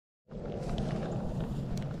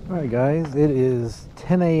Alright guys, it is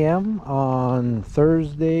 10 a.m. on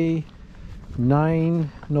Thursday,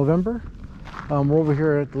 9 November. We're over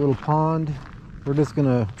here at the little pond. We're just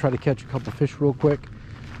gonna try to catch a couple fish real quick.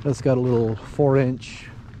 That's got a little 4-inch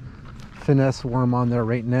finesse worm on there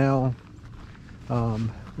right now. We're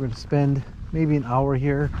gonna spend maybe an hour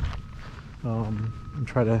here and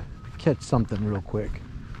try to catch something real quick.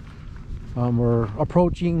 We're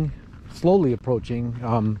slowly approaching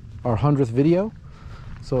our 100th video.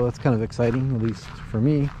 So that's kind of exciting, at least for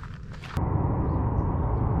me.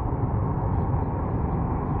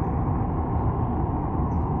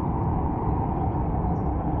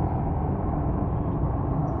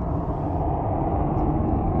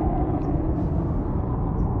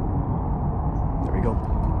 There we go.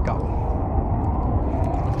 Got one.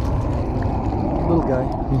 Little guy.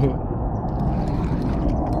 Yeah,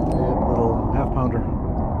 little half-pounder.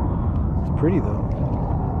 It's pretty though.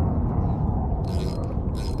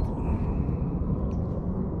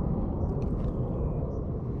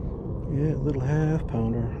 Yeah, little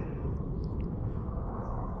half-pounder.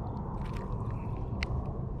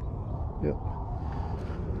 Yep.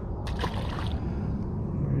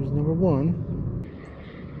 There's number one.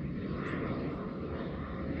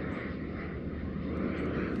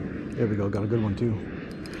 There we go, got a good one too.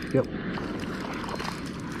 Yep.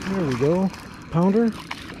 There we go. Pounder.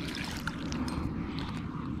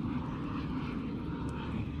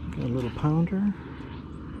 Got a little pounder.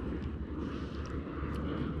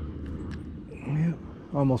 Yeah,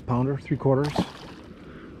 almost pounder, 3/4.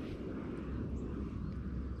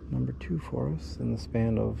 Number 2 for us in the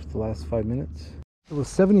span of the last 5 minutes. It was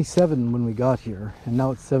 77 when we got here, and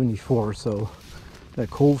now it's 74, so that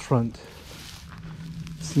cold front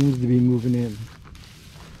seems to be moving in.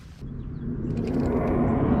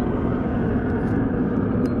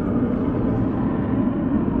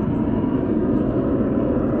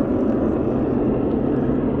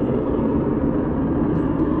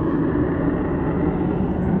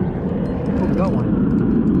 Got one.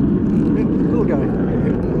 Yeah, little guy.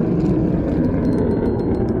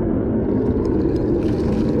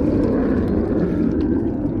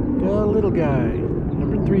 Yeah, little guy.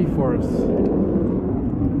 Number 3 for us.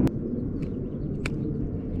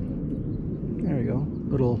 There we go.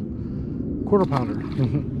 Little 1/4 pounder.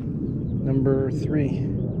 Number 3.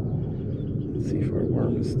 Let's see if our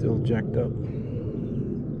worm is still jacked up.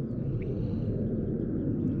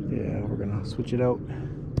 Yeah, we're gonna switch it out.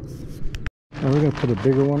 Now we're going to put a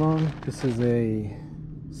bigger one on. This is a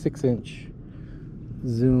 6-inch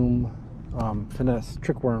zoom finesse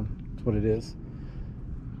trick worm. That's what it is.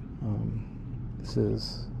 This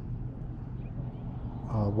is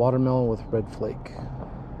watermelon with red flake.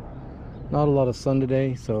 Not a lot of sun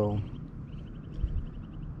today, so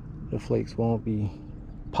the flakes won't be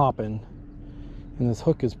popping. And this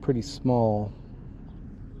hook is pretty small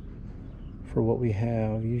for what we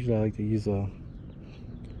have. Usually I like to use a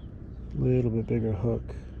little bit bigger hook,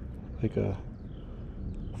 like a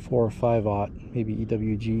 4 or 5/0, maybe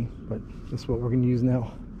EWG, but that's what we're going to use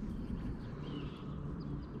now.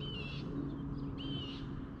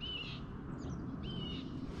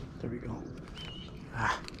 There we go.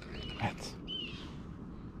 That's.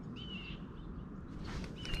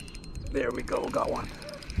 There we go, got one.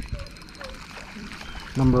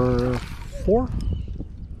 Number 4.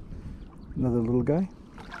 Another little guy.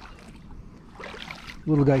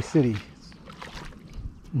 Little guy city.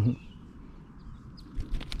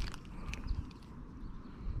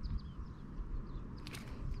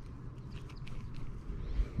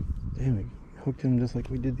 Damn, we hooked him just like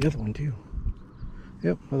we did the other one too.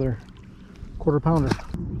 Yep, another 1/4 pounder.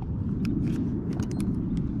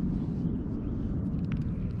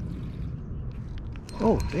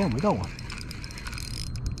 Oh, damn, we got one.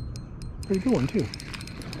 Pretty good one too.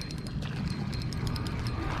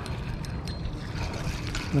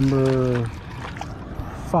 Number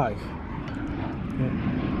 5.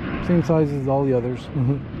 Yeah. Same size as all the others.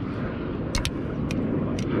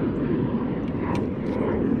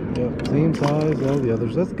 Yep, same size as all the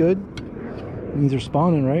others. That's good. Means they're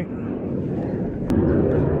spawning, right?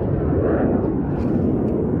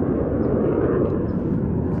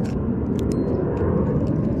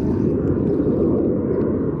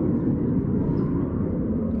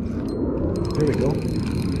 There we go.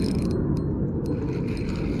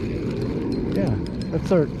 Yeah,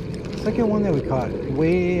 that's our second one that we caught,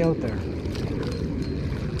 way out there.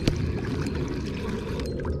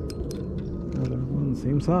 Another one,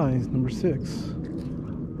 same size, number 6.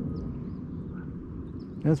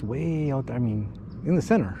 That's way out there, I mean, in the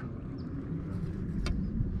center.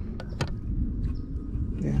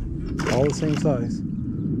 Yeah, all the same size.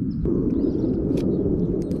 There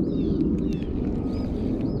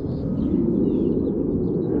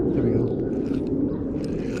we go.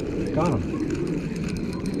 Got him.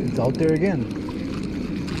 It's out there again.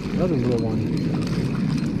 Another little one.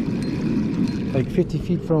 Like 50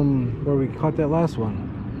 feet from where we caught that last one.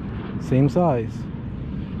 Same size.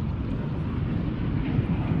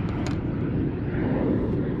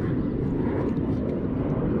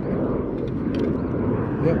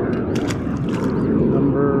 Yep.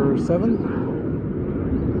 Number 7.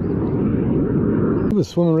 He was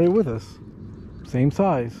swimming right with us. Same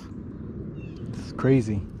size. This is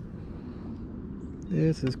crazy.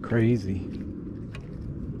 This is crazy.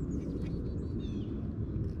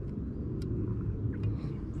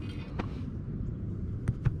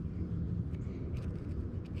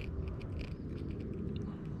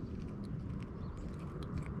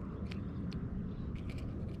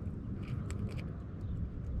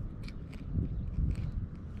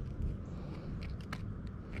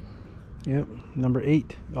 Yep, number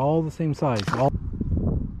 8, all the same size.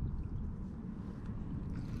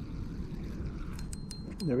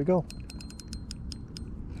 There we go.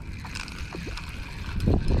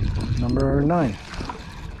 Number 9.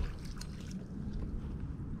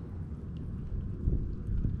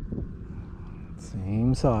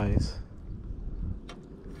 Same size.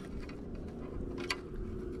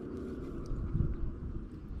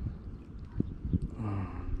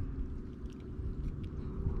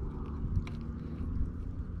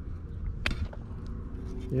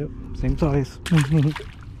 Yep, same size.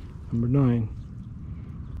 Number 9.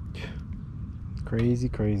 Crazy,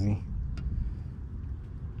 crazy.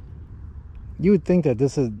 You would think that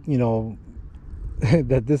this is, you know,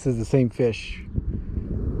 that this is the same fish.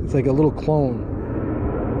 It's like a little clone.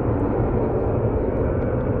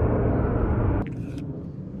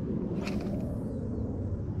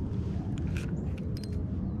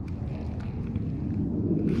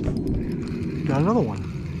 Got another one.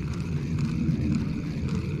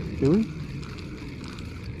 Do we?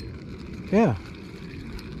 Yeah.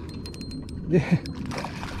 Yeah.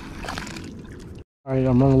 All right,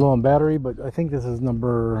 I'm running low on battery, but I think this is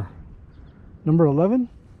number 11.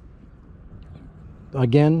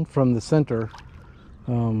 Again, from the center.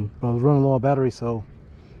 But I was running low on battery, so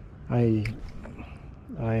I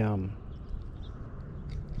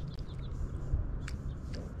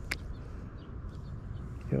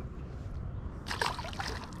yep.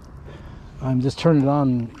 I'm just turning it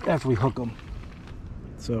on after we hook them.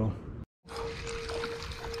 So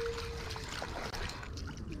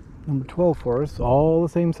number 12 for us, all the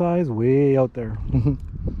same size, way out there.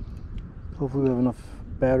 Hopefully we have enough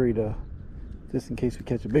battery to, just in case we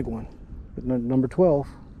catch a big one. But number 12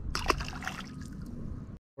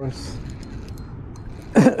 for us.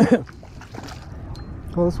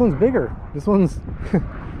 Well, this one's bigger. This one's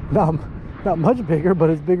not much bigger, but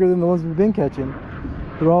it's bigger than the ones we've been catching.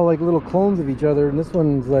 They're all like little clones of each other, and this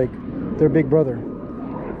one's like their big brother.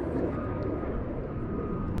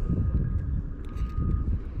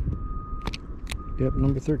 Yep,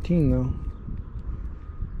 number 13 though.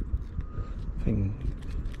 If I can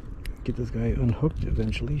get this guy unhooked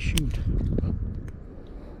eventually, shoot.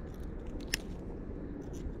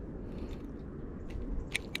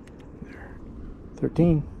 There.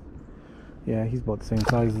 13. Yeah, he's about the same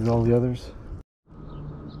size as all the others.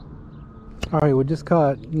 Alright, we just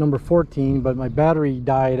caught number 14, but my battery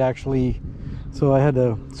died actually, so I had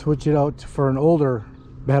to switch it out for an older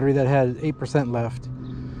battery that had 8% left.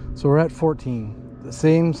 So we're at 14, the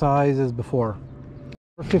same size as before.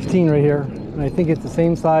 We're 15 right here, and I think it's the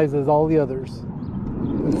same size as all the others.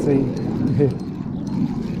 Let's see.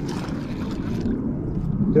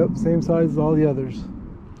 Yep, same size as all the others.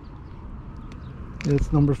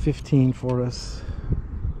 It's number 15 for us.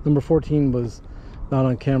 Number 14 was not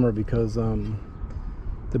on camera because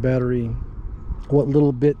the battery, what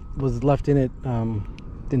little bit was left in it,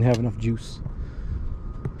 didn't have enough juice.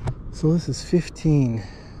 So this is 15,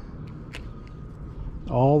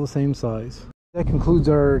 all the same size. That concludes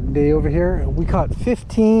our day over here. We caught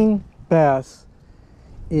 15 bass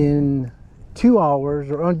in 2 hours,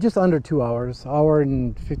 or just under 2 hours, hour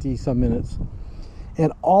and 50 some minutes,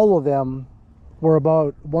 and all of them were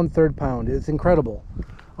about 1/3 pound. It's incredible.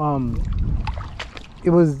 It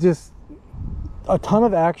was just a ton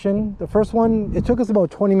of action. The first one, it took us about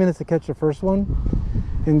 20 minutes to catch the first one,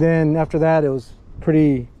 and then after that it was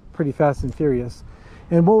pretty fast and furious.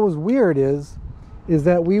 And what was weird is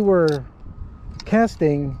that we were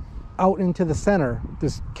casting out into the center,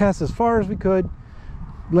 just cast as far as we could,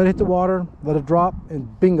 let it hit the water, let it drop,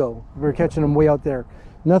 and bingo, we were catching them way out there.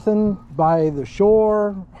 Nothing by the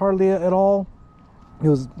shore, hardly at all. It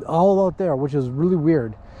was all out there, which is really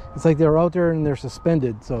weird. It's like they're out there and they're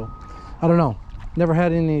suspended. So I don't know, never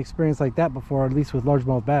had any experience like that before, at least with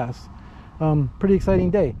largemouth bass. Pretty exciting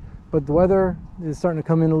day, but the weather is starting to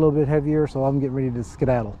come in a little bit heavier, so I'm getting ready to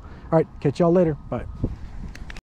skedaddle. All right, catch y'all later. Bye.